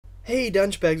Hey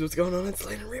Dunchbags, what's going on? It's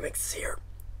LandonRemixes here,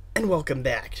 and welcome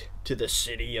back to the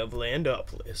city of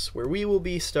Landopolis, where we will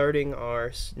be starting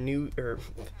our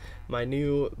my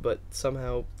new but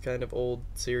somehow kind of old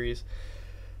series,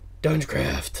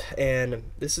 DunchCraft.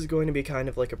 And this is going to be kind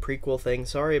of like a prequel thing.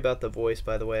 Sorry about the voice,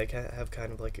 by the way. I have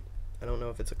kind of like, I don't know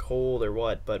if it's a cold or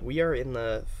what, but we are in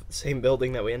the same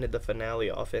building that we ended the finale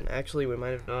off in. Actually, we might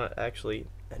have not actually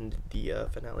ended the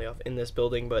finale off in this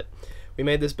building, but we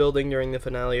made this building during the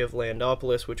finale of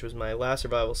Landopolis, which was my last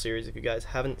survival series. If you guys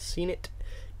haven't seen it,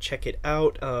 check it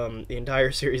out. The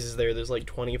entire series is there. There's like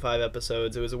 25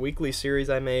 episodes. It was a weekly series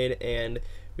I made, and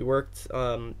we worked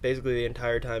basically the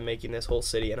entire time making this whole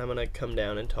city, and I'm going to come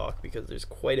down and talk because there's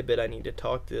quite a bit I need to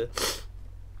talk to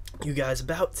you guys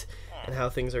about and how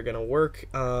things are going to work.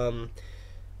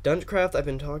 DunchCraft, I've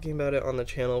been talking about it on the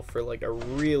channel for like a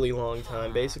really long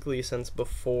time, basically since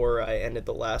before I ended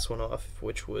the last one off,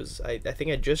 which was, I think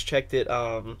I just checked it,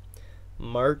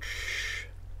 March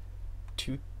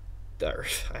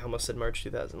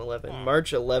 2011,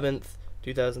 March 11th,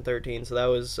 2013, so that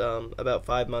was about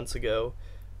 5 months ago.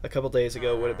 A couple days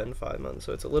ago would have been 5 months,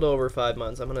 so it's a little over 5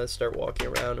 months. I'm going to start walking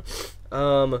around.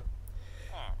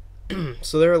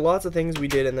 So there are lots of things we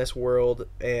did in this world,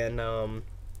 and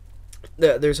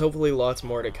there's hopefully lots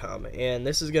more to come, and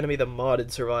this is going to be the modded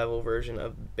survival version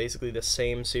of basically the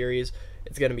same series.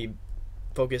 It's going to be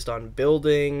focused on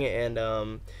building,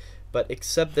 and but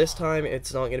except this time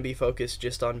it's not going to be focused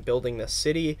just on building the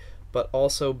city, but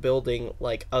also building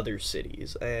like other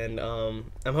cities. And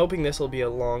I'm hoping this will be a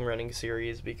long-running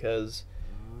series because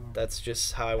that's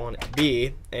just how I want it to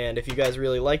be, and if you guys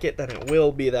really like it, then it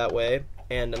will be that way.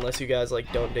 And unless you guys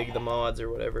like don't dig the mods or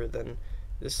whatever, then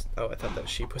this, oh, I thought that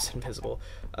sheep was invisible.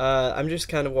 I'm just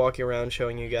kind of walking around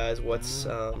showing you guys what's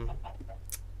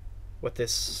what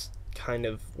this kind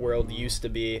of world used to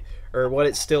be, or what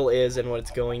it still is and what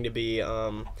it's going to be.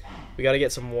 We got to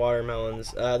get some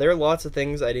watermelons. There are lots of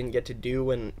things I didn't get to do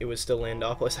when it was still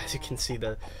Landopolis. As you can see,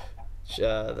 the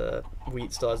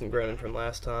wheat still hasn't grown from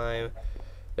last time.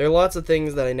 There are lots of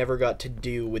things that I never got to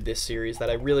do with this series that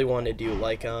I really want to do,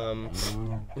 like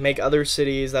make other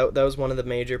cities. That was one of the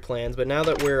major plans, but now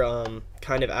that we're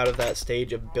kind of out of that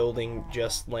stage of building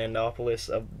just Landopolis,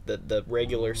 of the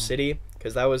regular city,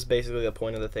 because that was basically the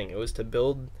point of the thing. It was to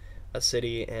build a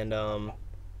city, and that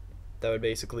would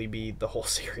basically be the whole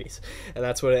series, and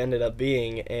that's what it ended up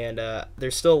being. And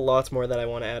there's still lots more that I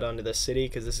want to add onto the city,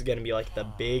 because this is going to be like the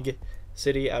big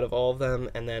city out of all of them.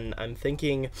 And then I'm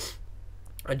thinking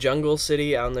a jungle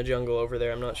city out in the jungle over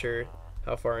there. I'm not sure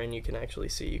how far in you can actually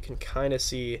see. You can kind of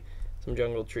see some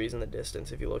jungle trees in the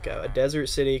distance if you look out. A desert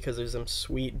city, because there's some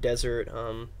sweet desert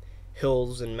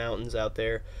hills and mountains out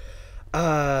there.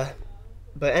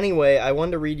 But anyway, I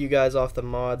wanted to read you guys off the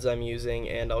mods I'm using,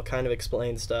 and I'll kind of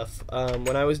explain stuff.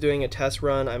 When I was doing a test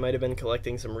run, I might have been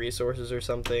collecting some resources or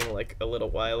something like a little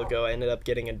while ago. I ended up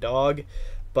getting a dog.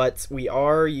 But we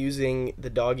are using the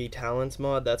Doggy Talents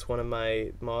mod. That's one of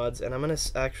my mods, and I'm going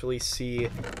to actually see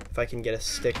if I can get a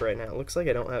stick right now. It looks like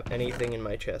I don't have anything in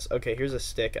my chest. Okay, here's a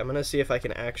stick. I'm going to see if I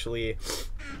can actually,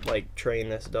 like, train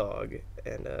this dog,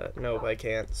 and nope, I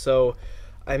can't. So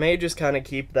I may just kind of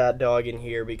keep that dog in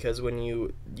here, because when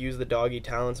you use the Doggy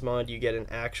Talents mod, you get an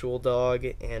actual dog,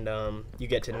 and you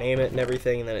get to name it and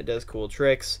everything, and then it does cool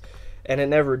tricks. And it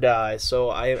never dies, so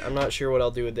I'm not sure what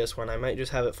I'll do with this one. I might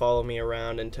just have it follow me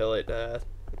around until it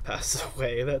passes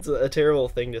away. That's a terrible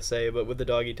thing to say, but with the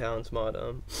Doggy Talents mod,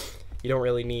 you don't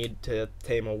really need to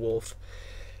tame a wolf.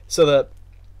 So the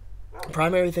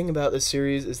primary thing about this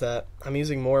series is that I'm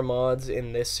using more mods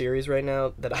in this series right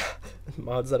now,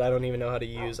 mods that I don't even know how to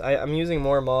use. I'm using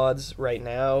more mods right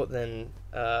now than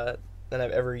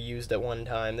I've ever used at one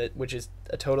time, which is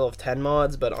a total of 10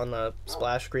 mods, but on the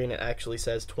splash screen it actually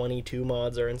says 22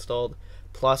 mods are installed,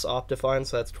 plus Optifine,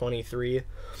 so that's 23.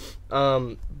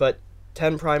 But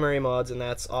 10 primary mods, and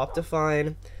that's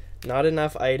Optifine, not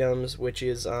enough items, which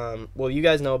is, well, you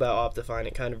guys know about Optifine,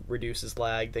 it kind of reduces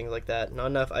lag, things like that. Not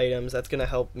enough items, that's going to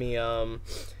help me,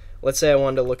 let's say I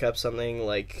wanted to look up something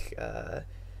like,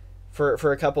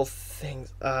 for a couple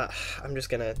things, I'm just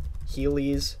going to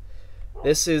Heelys.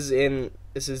 This is the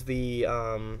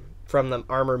from the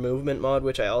armor movement mod,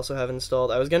 which I also have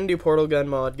installed. I was gonna do portal gun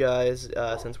mod, guys,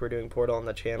 since we're doing portal on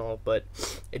the channel, but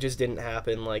it just didn't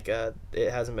happen. Like it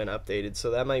hasn't been updated,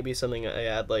 so that might be something I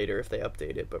add later if they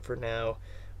update it. But for now,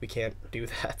 we can't do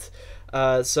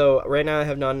that. So right now I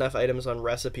have not enough items on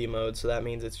recipe mode, so that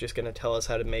means it's just gonna tell us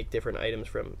how to make different items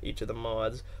from each of the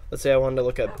mods. Let's say I wanted to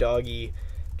look up doggy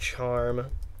charm.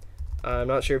 I'm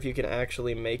not sure if you can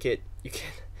actually make it. You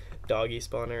can. doggy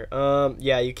spawner.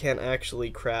 Yeah, you can't actually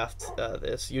craft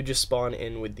this. You just spawn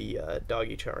in with the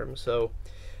doggy charm. So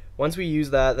once we use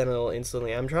that, then it'll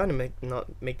instantly. I'm trying to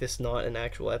make this not an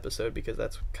actual episode because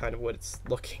that's kind of what it's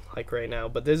looking like right now.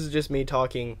 But this is just me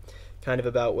talking kind of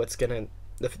about what's gonna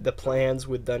the plans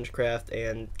with DunchCraft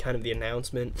and kind of the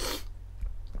announcement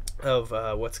of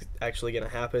what's actually gonna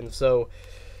happen. So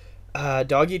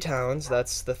doggy talons,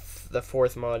 that's the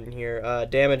fourth mod in here.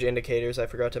 Damage indicators, I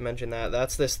forgot to mention that.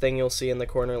 That's this thing you'll see in the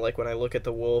corner, like when I look at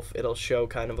the wolf, it'll show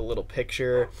kind of a little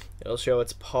picture. It'll show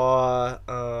its paw.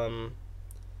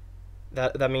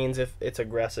 That means if it's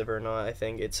aggressive or not, I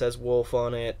think. It says wolf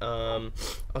on it. I'll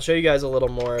show you guys a little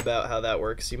more about how that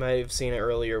works. You might have seen it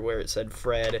earlier where it said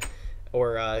Fred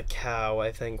or cow,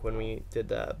 I think, when we did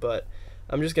that. But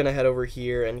I'm just going to head over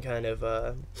here and kind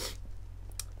of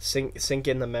sink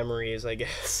in the memories, I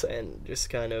guess, and just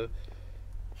kind of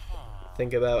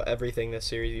think about everything this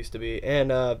series used to be.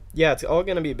 And yeah, it's all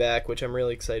gonna be back, which I'm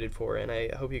really excited for, and I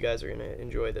hope you guys are gonna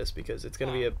enjoy this because it's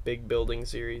gonna be a big building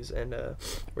series, and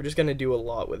we're just gonna do a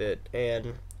lot with it.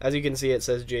 And as you can see, it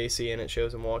says JC and it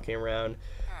shows him walking around.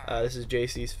 This is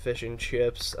JC's fish and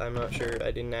chips. I'm not sure,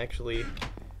 I didn't actually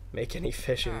make any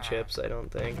fish and chips, I don't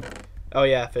think. Oh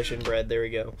yeah, fish and bread, there we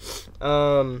go.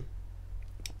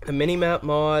 The minimap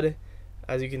mod,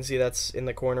 as you can see, that's in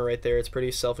the corner right there. It's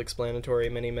pretty self-explanatory.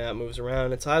 Minimap moves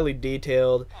around. It's highly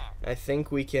detailed. I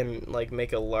think we can like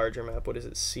make a larger map. What is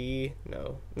it? C?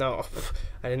 No.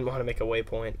 I didn't want to make a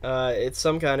waypoint. It's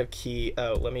some kind of key.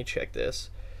 Oh, let me check this.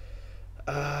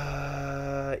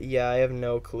 Yeah, I have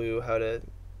no clue how to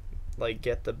like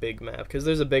get the big map because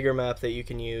there's a bigger map that you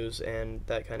can use and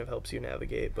that kind of helps you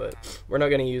navigate, but we're not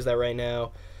going to use that right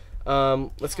now.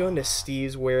 Let's go into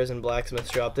Steve's Wares and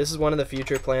Blacksmith Shop. This is one of the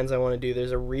future plans I want to do.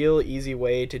 There's a real easy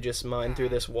way to just mine through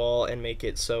this wall and make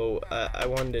it so I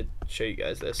wanted to show you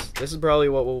guys this. This is probably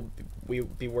what we'll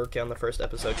be working on the first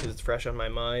episode because it's fresh on my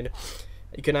mind.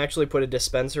 You can actually put a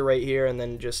dispenser right here and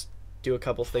then just do a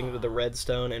couple things with the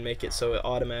redstone and make it so it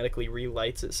automatically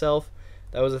relights itself.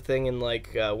 That was a thing in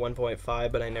like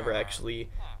 1.5, but I never actually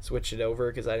switched it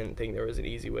over because I didn't think there was an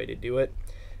easy way to do it.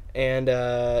 And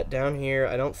down here,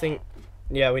 I don't think,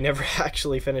 yeah, we never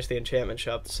actually finished the enchantment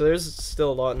shop. So there's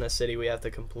still a lot in the city we have to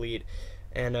complete.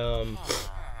 And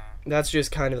that's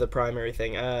just kind of the primary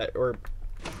thing. Or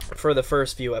for the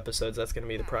first few episodes, that's going to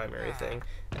be the primary thing.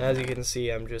 And as you can see,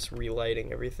 I'm just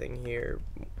relighting everything here.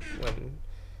 When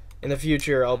in the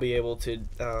future, I'll be able to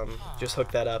just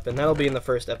hook that up. And that'll be in the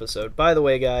first episode. By the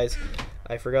way, guys,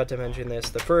 I forgot to mention this.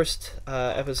 The first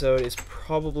episode is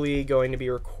probably going to be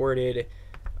recorded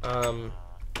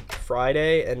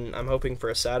Friday, and I'm hoping for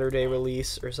a Saturday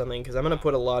release or something because I'm gonna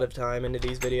put a lot of time into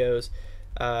these videos.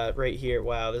 Right here,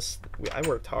 wow, I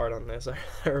worked hard on this.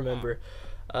 I remember.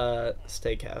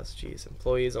 Steakhouse, jeez,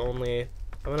 employees only.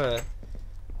 I'm gonna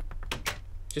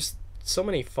just so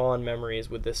many fond memories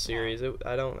with this series.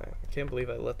 I can't believe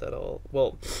I let that all.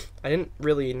 Well, I didn't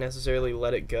really necessarily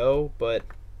let it go, but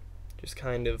just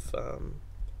kind of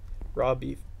raw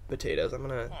beef potatoes. I'm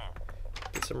gonna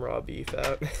get some raw beef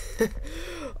out.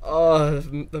 Oh,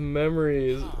 the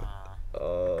memories.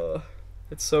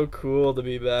 It's so cool to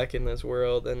be back in this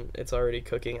world, and it's already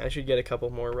cooking. I should get a couple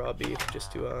more raw beef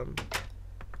just to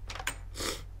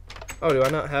oh, do I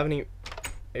not have any?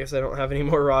 I guess I don't have any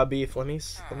more raw beef. Let me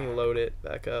load it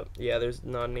back up. Yeah, there's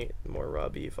not any more raw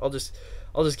beef. I'll just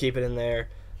keep it in there.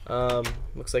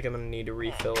 Looks like I'm gonna need to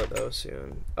refill it though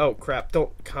soon. Oh crap!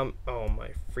 Don't come! Oh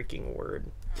my freaking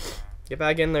word! Get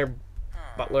back in there,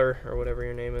 butler, or whatever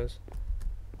your name is.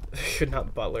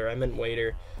 Not butler, I meant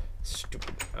waiter.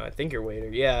 Stupid. I think you're waiter.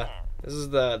 Yeah, this is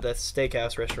the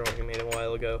steakhouse restaurant we made a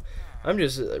while ago. I'm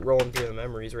just rolling through the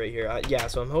memories right here. Yeah,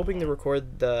 so I'm hoping to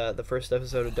record the first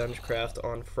episode of DunchCraft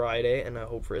on Friday, and I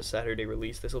hope for a Saturday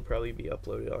release. This will probably be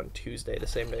uploaded on Tuesday, the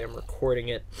same day I'm recording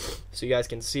it, so you guys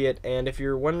can see it. And if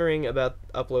you're wondering about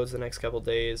uploads the next couple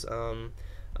days, I'm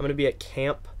going to be at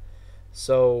camp,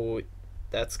 so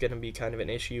that's going to be kind of an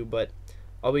issue, but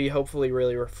I'll be hopefully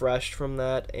really refreshed from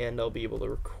that, and I'll be able to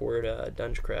record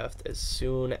DunchCraft as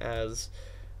soon as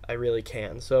I really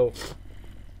can. So,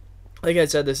 like I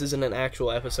said, this isn't an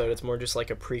actual episode, it's more just like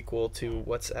a prequel to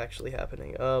what's actually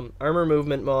happening. Armor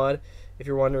movement mod, if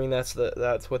you're wondering, that's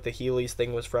what the Heelys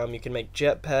thing was from. You can make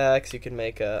jetpacks, you can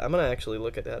make I'm going to actually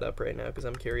look at that up right now because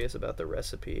I'm curious about the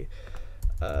recipe.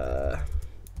 Jetpack.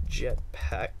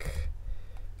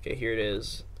 Okay, here it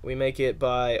is. We make it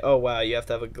by, oh wow, you have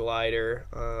to have a glider.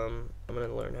 I'm going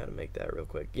to learn how to make that real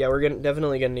quick. Yeah, we're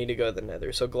definitely going to need to go to the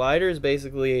nether. So glider is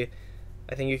basically,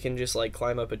 I think you can just like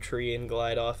climb up a tree and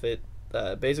glide off it.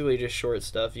 Basically just short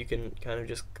stuff. You can kind of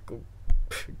just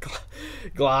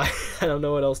Glide. I don't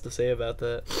know what else to say about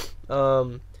that.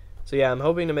 So yeah, I'm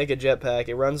hoping to make a jetpack.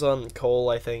 It runs on coal,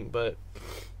 I think, but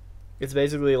it's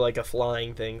basically like a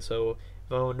flying thing. So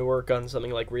if I wanted to work on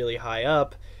something like really high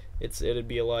up, it'd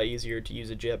be a lot easier to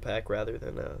use a jetpack rather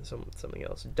than something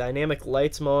else. Dynamic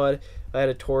lights mod. If I had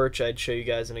a torch, I'd show you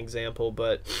guys an example,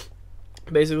 but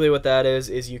basically what that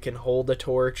is you can hold a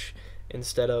torch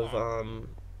instead of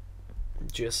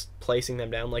just placing them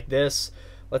down like this.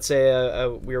 Let's say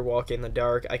we were walking in the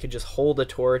dark, I could just hold a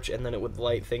torch and then it would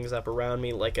light things up around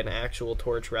me like an actual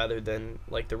torch rather than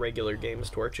like the regular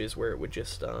game's torches where it would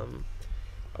just oh,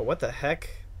 what the heck?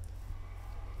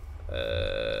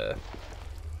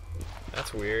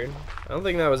 That's weird. I don't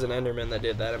think that was an Enderman that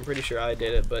did that. I'm pretty sure I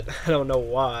did it, but I don't know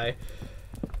why.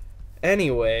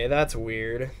 Anyway, that's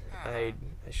weird. I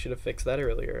should have fixed that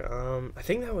earlier. I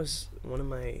think that was one of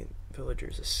my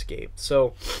villagers escaped.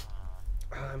 So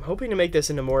I'm hoping to make this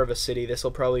into more of a city. This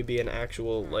will probably be an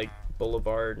actual like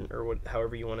boulevard or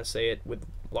however you want to say it, with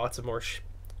lots of more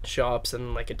shops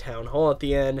and like a town hall at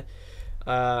the end.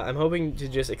 I'm hoping to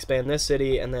just expand this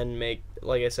city and then make,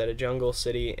 like I said, a jungle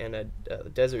city and a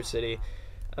desert city.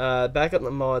 Back up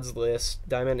the mods list.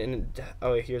 Diamond and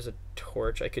oh, here's a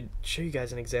torch. I could show you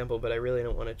guys an example, but I really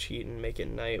don't want to cheat and make it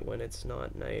night when it's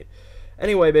not night.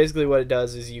 Anyway, basically what it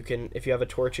does is you can, if you have a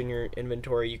torch in your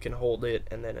inventory, you can hold it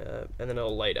and then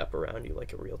it'll light up around you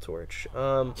like a real torch.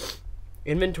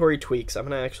 Inventory tweaks. I'm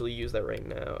gonna actually use that right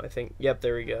now. I think. Yep,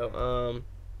 there we go.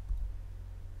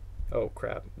 Oh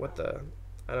crap! What the?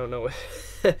 I don't know.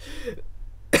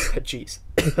 Jeez.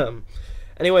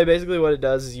 Anyway, basically what it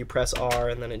does is you press R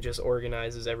and then it just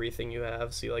organizes everything you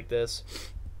have. See, like this.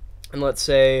 And let's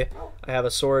say I have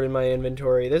a sword in my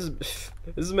inventory. This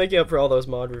is making up for all those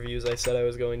mod reviews I said I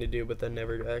was going to do, but then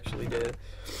never actually did.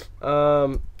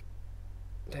 Dang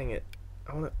it!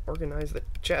 I want to organize the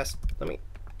chest. Let me.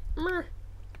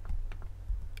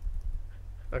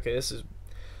 Okay, this is.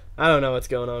 I don't know what's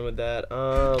going on with that.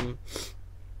 I'm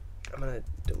gonna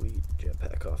delete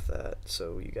jetpack off that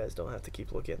so you guys don't have to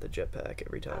keep looking at the jetpack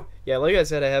every time. Yeah, like I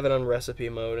said, I have it on recipe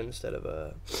mode instead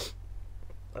of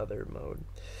other mode.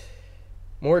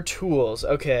 More tools.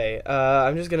 Okay,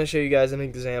 I'm just gonna show you guys an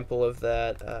example of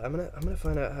that. I'm gonna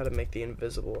find out how to make the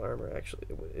invisible armor. Actually,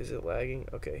 is it lagging?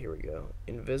 Okay, here we go.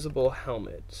 Invisible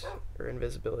helmet or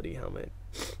invisibility helmet.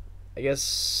 I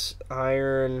guess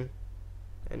iron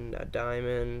and a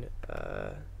diamond.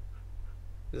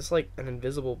 Is this like an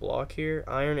invisible block here?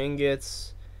 Iron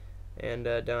ingots and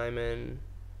a diamond.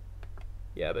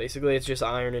 Yeah, basically it's just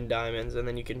iron and diamonds, and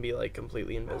then you can be like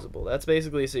completely invisible. That's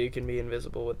basically so you can be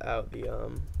invisible without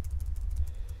the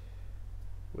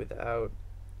without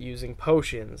using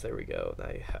potions. There we go.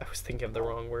 I was thinking of the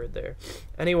wrong word there.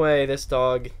 Anyway, this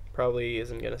dog probably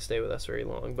isn't gonna stay with us very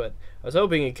long, but I was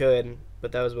hoping he could,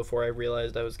 but that was before I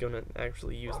realized I was gonna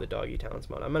actually use the doggy talents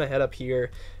mod. I'm gonna head up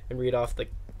here and read off the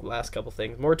last couple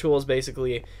things. More tools,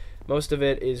 basically most of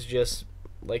it is just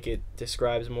like it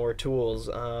describes more tools.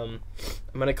 I'm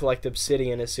gonna collect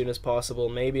obsidian as soon as possible,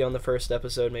 maybe on the first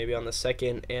episode, maybe on the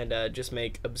second, and just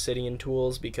make obsidian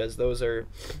tools, because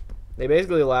they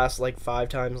basically last like 5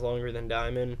 times longer than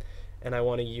diamond, and I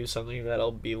want to use something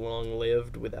that'll be long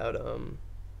lived without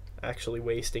actually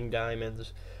wasting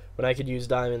diamonds, when I could use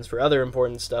diamonds for other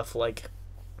important stuff, like,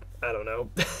 I don't know,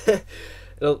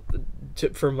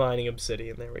 for mining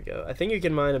obsidian. There we go. I think you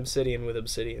can mine obsidian with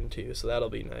obsidian too, so that'll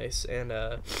be nice. And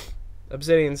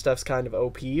obsidian stuff's kind of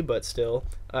OP, but still.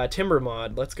 Timber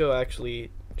mod. Let's go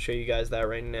actually show you guys that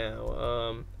right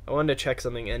now. I wanted to check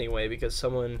something anyway, because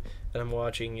someone that I'm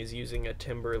watching is using a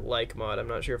timber like mod. I'm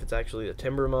not sure if it's actually the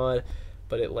timber mod,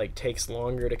 but it like takes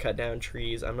longer to cut down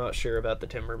trees. I'm not sure about the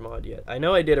timber mod yet. I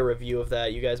know I did a review of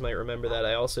that. You guys might remember that.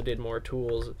 I also did more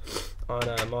tools on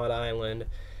Mod Island,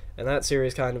 and that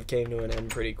series kind of came to an end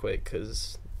pretty quick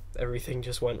because everything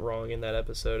just went wrong in that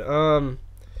episode. I'm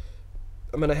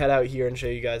gonna head out here and show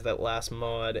you guys that last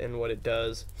mod and what it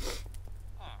does.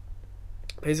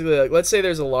 Basically, like, let's say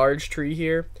there's a large tree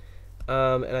here,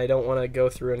 and I don't want to go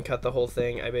through and cut the whole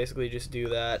thing. I basically just do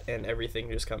that, and everything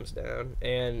just comes down,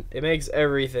 and it makes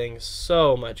everything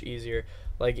so much easier.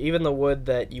 Like, even the wood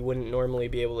that you wouldn't normally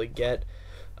be able to get,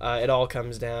 it all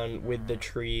comes down with the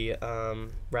tree,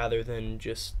 rather than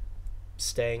just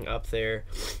staying up there.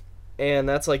 And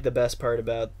that's like the best part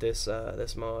about this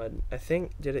this mod. I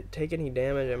think, did it take any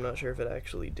damage? I'm not sure if it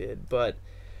actually did, but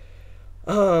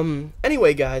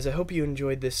anyway guys, I hope you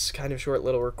enjoyed this kind of short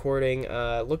little recording.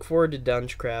 Look forward to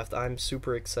DunchCraft. I'm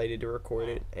super excited to record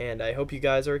it, and I hope you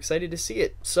guys are excited to see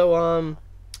it. So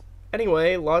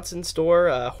anyway, lots in store.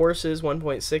 Horses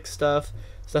 1.6 stuff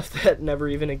that never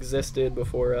even existed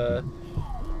before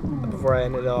before I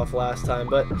ended it off last time.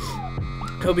 But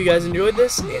hope you guys enjoyed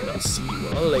this, and I'll see you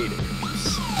all later.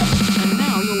 Peace. And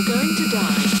now you're going to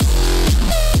die.